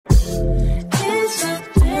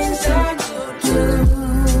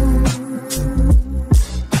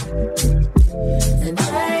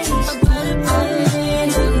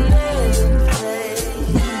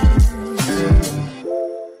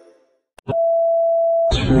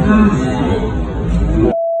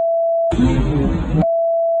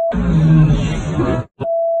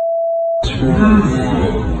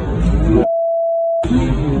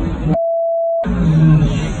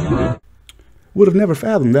Would have never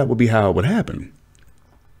fathomed that would be how it would happen.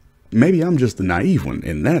 Maybe I'm just the naive one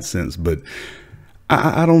in that sense, but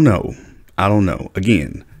I don't know. I don't know.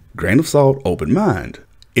 Again, grain of salt, open mind.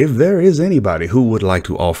 If there is anybody who would like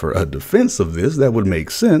to offer a defense of this that would make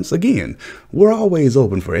sense, again, we're always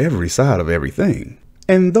open for every side of everything.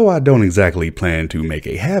 And though I don't exactly plan to make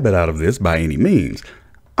a habit out of this by any means,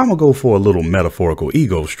 I'm gonna go for a little metaphorical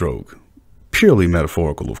ego stroke. Purely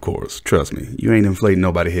metaphorical, of course. Trust me, you ain't inflating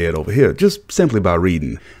nobody's head over here just simply by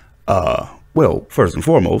reading. Well, first and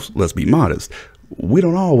foremost, let's be modest. We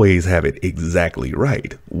don't always have it exactly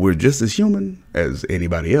right. We're just as human as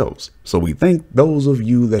anybody else. So we thank those of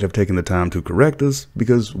you that have taken the time to correct us,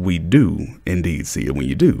 because we do indeed see it when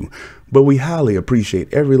you do. But we highly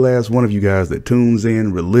appreciate every last one of you guys that tunes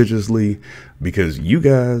in religiously, because you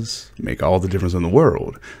guys make all the difference in the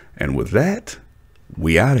world. And with that,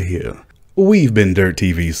 we out of here. We've been Dirt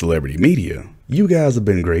TV Celebrity Media. You guys have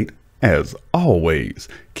been great. As always,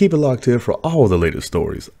 keep it locked here for all the latest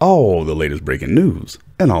stories, all the latest breaking news,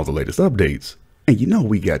 and all the latest updates. And you know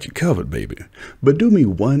we got you covered, baby. But do me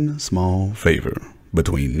one small favor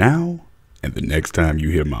between now and the next time you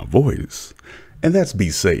hear my voice, and that's be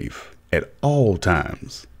safe at all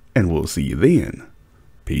times. And we'll see you then.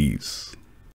 Peace.